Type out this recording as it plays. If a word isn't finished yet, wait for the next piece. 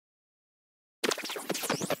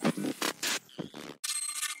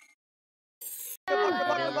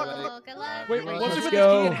Good luck. Wait, Let's once we put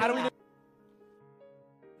go. this key in, how do we know?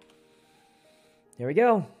 Here we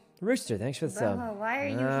go. Rooster, thanks for the sub. Bro, why are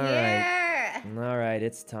you Alright. here? Alright,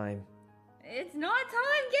 it's time. It's not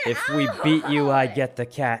time. Get If out. we beat you, I get the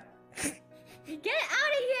cat. Get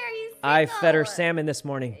out of here, you I fed her sicko. salmon this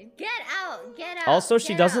morning. Get out. Get out. Also, she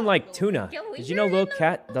get doesn't out. like tuna. Yo, Did you know you're Lil in the-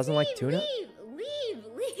 Kat doesn't like tuna? Leave.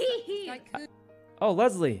 Oh,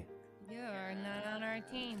 Leslie. You're not on our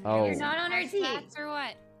team. Oh. You're not on our team. Cats or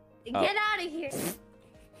what? Get out of here.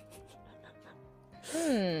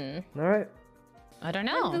 Alright. I don't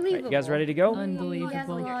know. Unbelievable. You guys ready to go? You guys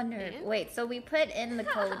Unbelievable. are on nerve. Wait, so we put in the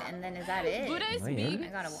code and then is that it? Buddha is Am I in? being I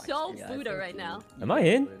gotta watch so this. Buddha right now. Am I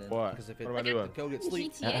in? What? Because if What it, am I like, doing? the code gets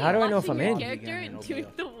leaked, GTA, How do I know if I'm watching your in? character Again, it'll do be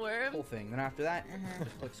the whole worm. thing. Then after that,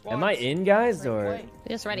 click squad. Am I in, guys, or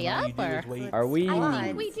Just ready All you up do or? is wait. are we I Squad.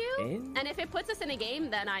 think we do. in? And if it puts us in a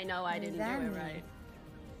game, then I know I didn't do it right.